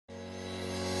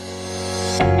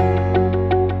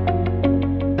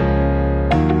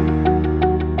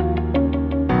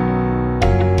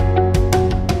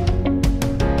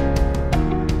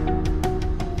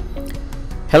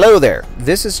Hello there,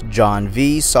 this is John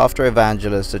V, Software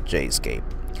Evangelist at JSCAPE.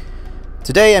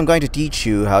 Today I'm going to teach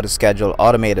you how to schedule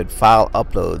automated file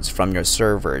uploads from your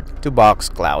server to Box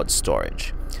Cloud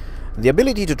Storage. The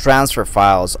ability to transfer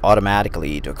files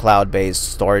automatically to a cloud-based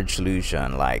storage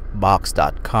solution like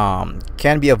Box.com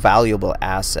can be a valuable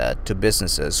asset to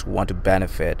businesses who want to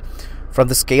benefit from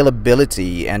the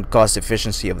scalability and cost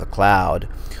efficiency of the cloud,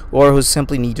 or who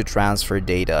simply need to transfer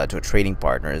data to a trading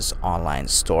partner's online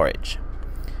storage.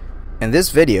 In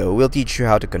this video, we'll teach you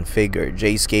how to configure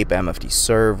JSCAPE MFT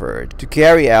Server to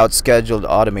carry out scheduled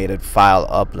automated file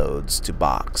uploads to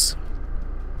Box.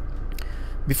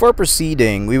 Before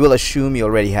proceeding, we will assume you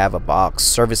already have a Box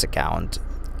Service Account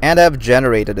and have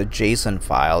generated a JSON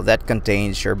file that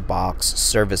contains your Box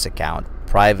Service Account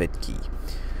private key.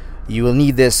 You will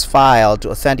need this file to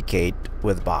authenticate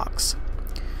with Box.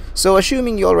 So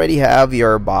assuming you already have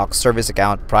your Box Service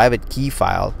Account private key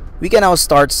file, we can now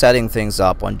start setting things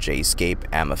up on JSCAPE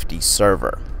MFT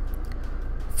Server.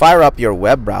 Fire up your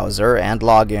web browser and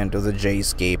log into the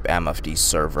JSCAPE MFT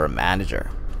Server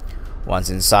Manager. Once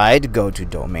inside, go to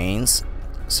Domains,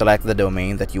 select the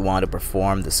domain that you want to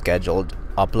perform the scheduled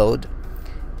upload,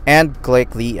 and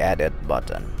click the Edit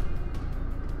button.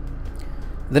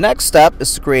 The next step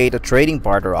is to create a trading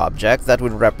partner object that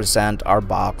would represent our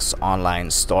Box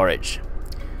online storage.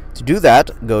 To do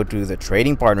that, go to the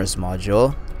Trading Partners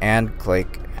module and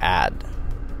click Add.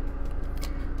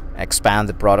 Expand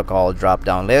the protocol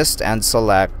drop-down list and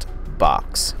select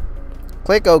Box.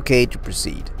 Click OK to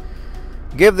proceed.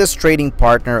 Give this trading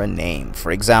partner a name,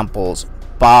 for example,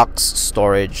 Box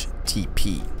Storage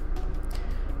TP.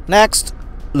 Next,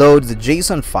 load the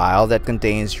JSON file that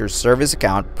contains your service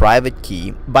account private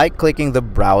key by clicking the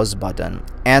Browse button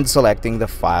and selecting the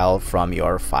file from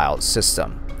your file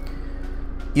system.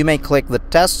 You may click the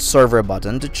Test Server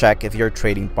button to check if your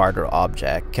trading partner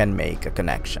object can make a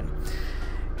connection.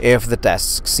 If the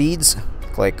test succeeds,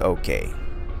 click OK.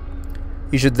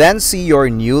 You should then see your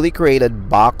newly created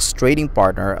Box trading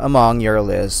partner among your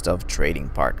list of trading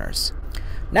partners.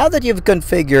 Now that you've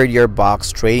configured your Box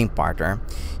trading partner,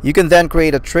 you can then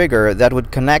create a trigger that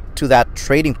would connect to that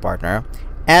trading partner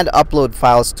and upload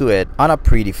files to it on a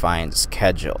predefined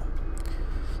schedule.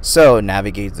 So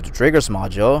navigate to the Triggers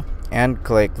module and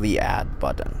click the Add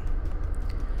button.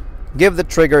 Give the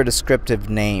trigger a descriptive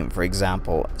name, for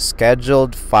example,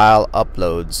 Scheduled File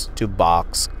Uploads to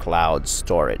Box Cloud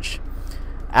Storage.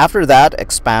 After that,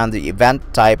 expand the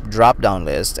Event Type drop-down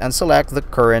list and select the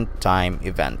current time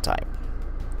event type.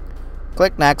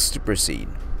 Click Next to proceed.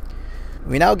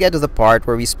 We now get to the part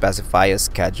where we specify a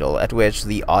schedule at which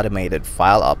the automated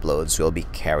file uploads will be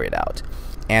carried out.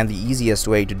 And the easiest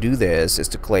way to do this is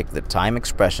to click the Time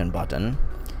Expression button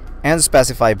and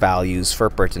specify values for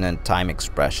pertinent time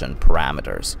expression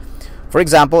parameters. For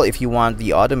example, if you want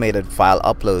the automated file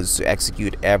uploads to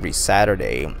execute every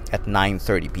Saturday at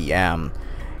 9:30 p.m.,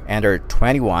 enter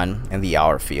 21 in the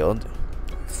hour field,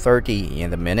 30 in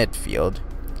the minute field,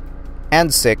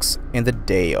 and 6 in the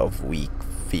day of week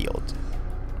field.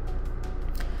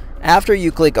 After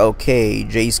you click OK,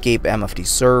 JSCAPE MFT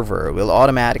Server will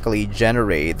automatically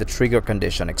generate the trigger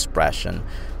condition expression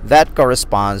that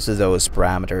corresponds to those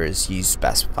parameters you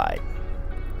specified.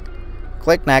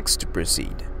 Click Next to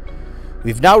proceed.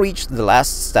 We've now reached the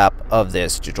last step of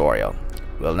this tutorial.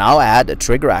 We'll now add a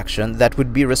trigger action that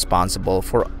would be responsible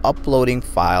for uploading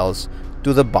files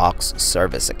to the Box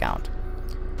Service Account.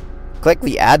 Click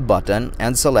the Add button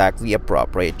and select the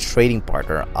appropriate trading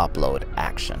partner upload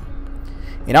action.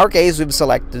 In our case, we've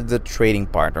selected the trading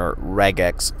partner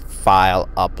regex file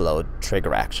upload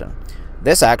trigger action.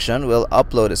 This action will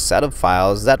upload a set of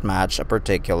files that match a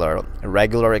particular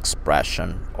regular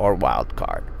expression or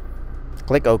wildcard.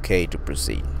 Click OK to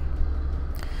proceed.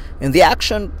 In the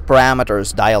Action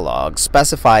Parameters dialog,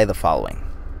 specify the following.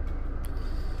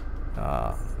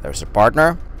 There's a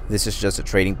partner. This is just a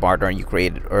trading partner you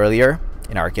created earlier.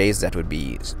 In our case, that would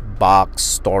be Box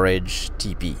Storage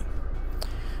TP.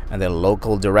 And then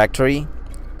local directory.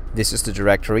 This is the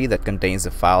directory that contains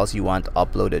the files you want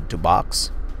uploaded to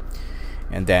Box.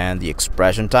 And then the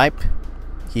expression type.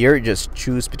 Here, just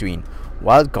choose between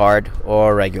wildcard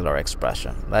or regular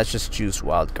expression. Let's just choose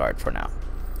wildcard for now.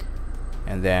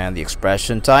 And then the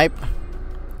expression type.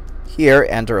 Here,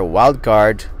 enter a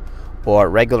wildcard or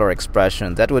regular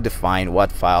expression that would define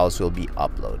what files will be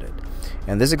uploaded.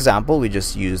 In this example, we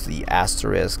just use the ***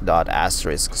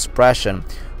 expression,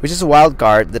 which is a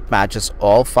wildcard that matches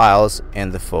all files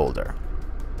in the folder.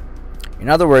 In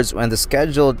other words, when the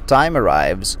scheduled time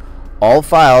arrives, all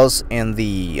files in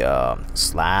the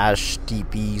 /tp/for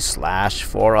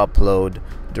upload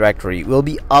directory will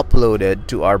be uploaded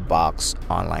to our Box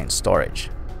online storage.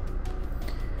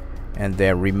 And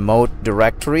then remote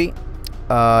directory,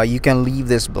 you can leave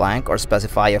this blank or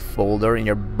specify a folder in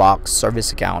your Box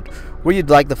Service Account where you'd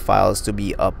like the files to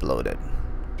be uploaded.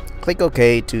 Click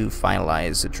OK to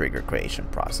finalize the trigger creation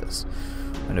process.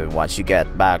 And then once you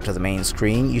get back to the main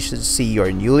screen, you should see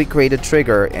your newly created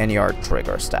trigger in your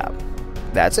Triggers tab.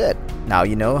 That's it. Now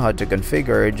you know how to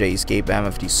configure JSCAPE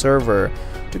MFT Server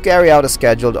to carry out a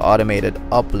scheduled automated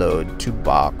upload to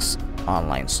Box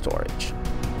Online Storage.